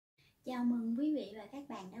Chào mừng quý vị và các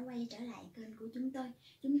bạn đã quay trở lại kênh của chúng tôi.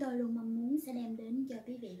 Chúng tôi luôn mong muốn sẽ đem đến cho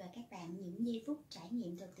quý vị và các bạn những giây phút trải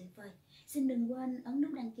nghiệm thật tuyệt vời. Xin đừng quên ấn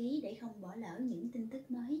nút đăng ký để không bỏ lỡ những tin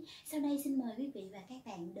tức mới. Sau đây xin mời quý vị và các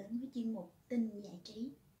bạn đến với chuyên mục tin giải trí.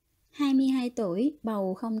 22 tuổi,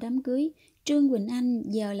 bầu không đám cưới, Trương Quỳnh Anh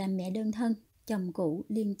giờ làm mẹ đơn thân, chồng cũ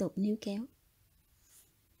liên tục níu kéo.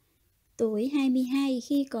 Tuổi 22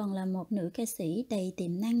 khi còn là một nữ ca sĩ đầy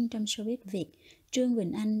tiềm năng trong showbiz Việt, Trương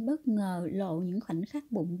Quỳnh Anh bất ngờ lộ những khoảnh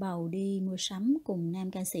khắc bụng bầu đi mua sắm cùng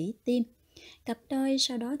nam ca sĩ Tim. Cặp đôi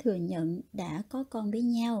sau đó thừa nhận đã có con với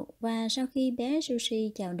nhau và sau khi bé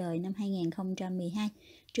Sushi chào đời năm 2012,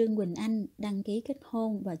 Trương Quỳnh Anh đăng ký kết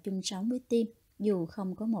hôn và chung sống với Tim dù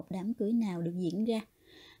không có một đám cưới nào được diễn ra.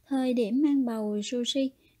 Thời điểm mang bầu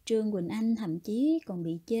Sushi, Trương Quỳnh Anh thậm chí còn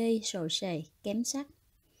bị chê sồ sề, kém sắc.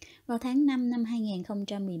 Vào tháng 5 năm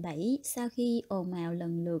 2017, sau khi ồn ào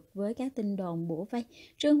lần lượt với các tin đồn bủa vây,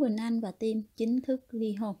 Trương Quỳnh Anh và Tim chính thức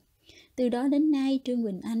ly hôn. Từ đó đến nay, Trương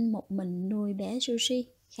Quỳnh Anh một mình nuôi bé Sushi.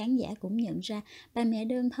 Khán giả cũng nhận ra bà mẹ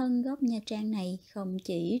đơn thân gốc Nha Trang này không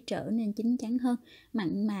chỉ trở nên chín chắn hơn,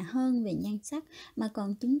 mặn mà hơn về nhan sắc, mà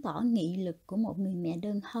còn chứng tỏ nghị lực của một người mẹ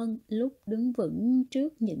đơn thân lúc đứng vững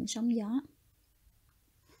trước những sóng gió.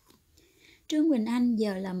 Trương Quỳnh Anh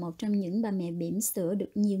giờ là một trong những bà mẹ bỉm sữa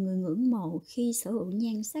được nhiều người ngưỡng mộ khi sở hữu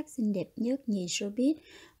nhan sắc xinh đẹp nhất nhì showbiz,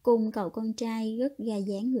 cùng cậu con trai rất ga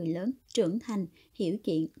dáng người lớn, trưởng thành, hiểu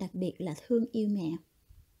chuyện, đặc biệt là thương yêu mẹ.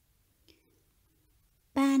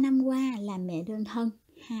 3 năm qua làm mẹ đơn thân,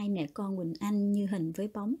 hai mẹ con Quỳnh Anh như hình với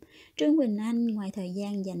bóng. Trương Quỳnh Anh ngoài thời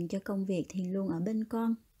gian dành cho công việc thì luôn ở bên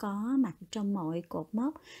con, có mặt trong mọi cột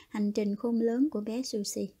mốc, hành trình khôn lớn của bé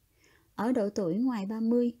Sushi. Ở độ tuổi ngoài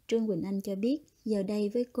 30, Trương Quỳnh Anh cho biết giờ đây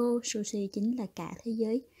với cô, Sushi chính là cả thế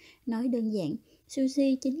giới. Nói đơn giản,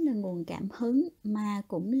 Sushi chính là nguồn cảm hứng mà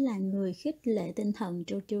cũng là người khích lệ tinh thần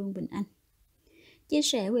cho Trương Quỳnh Anh. Chia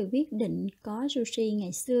sẻ về quyết định có Sushi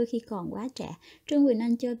ngày xưa khi còn quá trẻ, Trương Quỳnh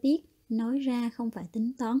Anh cho biết nói ra không phải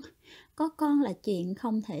tính toán. Có con là chuyện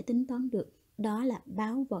không thể tính toán được, đó là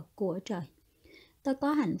báu vật của trời. Tôi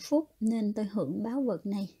có hạnh phúc nên tôi hưởng báu vật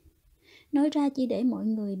này. Nói ra chỉ để mọi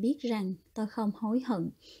người biết rằng tôi không hối hận,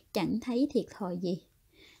 chẳng thấy thiệt thòi gì.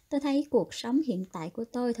 Tôi thấy cuộc sống hiện tại của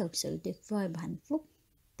tôi thật sự tuyệt vời và hạnh phúc.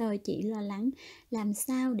 Tôi chỉ lo lắng làm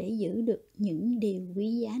sao để giữ được những điều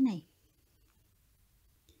quý giá này.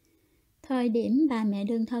 Thời điểm bà mẹ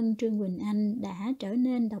đơn thân Trương Quỳnh Anh đã trở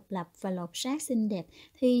nên độc lập và lột xác xinh đẹp,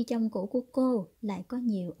 thì chồng cũ của cô lại có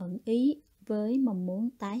nhiều ẩn ý với mong muốn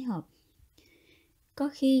tái hợp. Có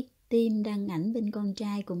khi Tim đăng ảnh bên con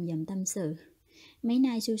trai cùng dòng tâm sự. Mấy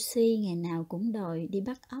nay Sushi ngày nào cũng đòi đi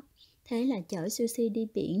bắt ốc, thế là chở Sushi đi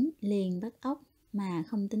biển liền bắt ốc mà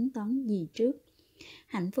không tính toán gì trước.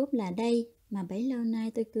 Hạnh phúc là đây mà bấy lâu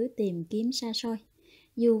nay tôi cứ tìm kiếm xa xôi.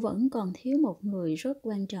 Dù vẫn còn thiếu một người rất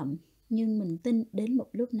quan trọng, nhưng mình tin đến một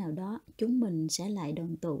lúc nào đó chúng mình sẽ lại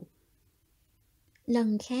đoàn tụ.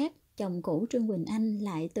 Lần khác, chồng cũ Trương Quỳnh Anh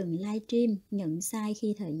lại từng livestream nhận sai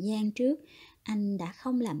khi thời gian trước anh đã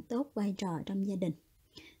không làm tốt vai trò trong gia đình.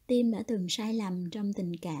 Tim đã từng sai lầm trong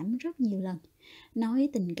tình cảm rất nhiều lần. Nói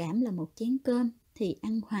tình cảm là một chén cơm thì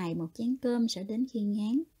ăn hoài một chén cơm sẽ đến khi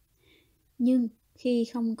ngán. Nhưng khi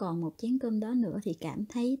không còn một chén cơm đó nữa thì cảm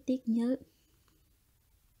thấy tiếc nhớ.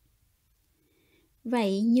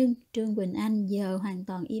 Vậy nhưng Trương Quỳnh Anh giờ hoàn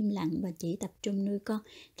toàn im lặng và chỉ tập trung nuôi con,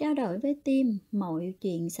 trao đổi với Tim mọi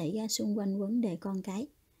chuyện xảy ra xung quanh vấn đề con cái.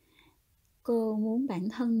 Cô muốn bản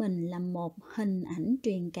thân mình là một hình ảnh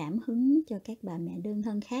truyền cảm hứng cho các bà mẹ đơn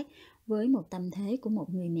thân khác với một tâm thế của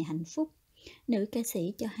một người mẹ hạnh phúc. Nữ ca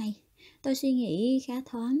sĩ cho hay, tôi suy nghĩ khá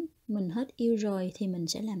thoáng, mình hết yêu rồi thì mình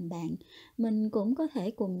sẽ làm bạn. Mình cũng có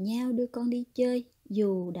thể cùng nhau đưa con đi chơi,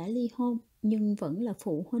 dù đã ly hôn nhưng vẫn là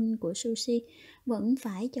phụ huynh của Sushi, vẫn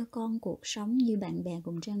phải cho con cuộc sống như bạn bè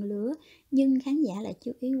cùng trang lứa, nhưng khán giả lại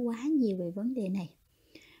chú ý quá nhiều về vấn đề này.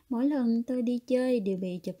 Mỗi lần tôi đi chơi đều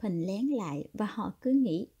bị chụp hình lén lại và họ cứ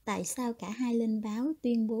nghĩ tại sao cả hai lên báo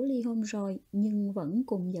tuyên bố ly hôn rồi nhưng vẫn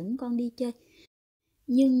cùng dẫn con đi chơi.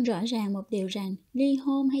 Nhưng rõ ràng một điều rằng ly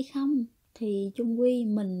hôn hay không thì chung quy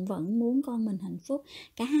mình vẫn muốn con mình hạnh phúc.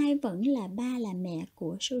 Cả hai vẫn là ba là mẹ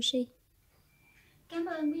của Sushi. Cảm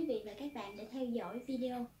ơn quý vị và các bạn đã theo dõi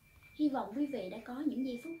video. Hy vọng quý vị đã có những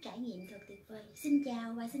giây phút trải nghiệm thật tuyệt vời. Xin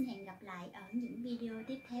chào và xin hẹn gặp lại ở những video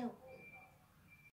tiếp theo.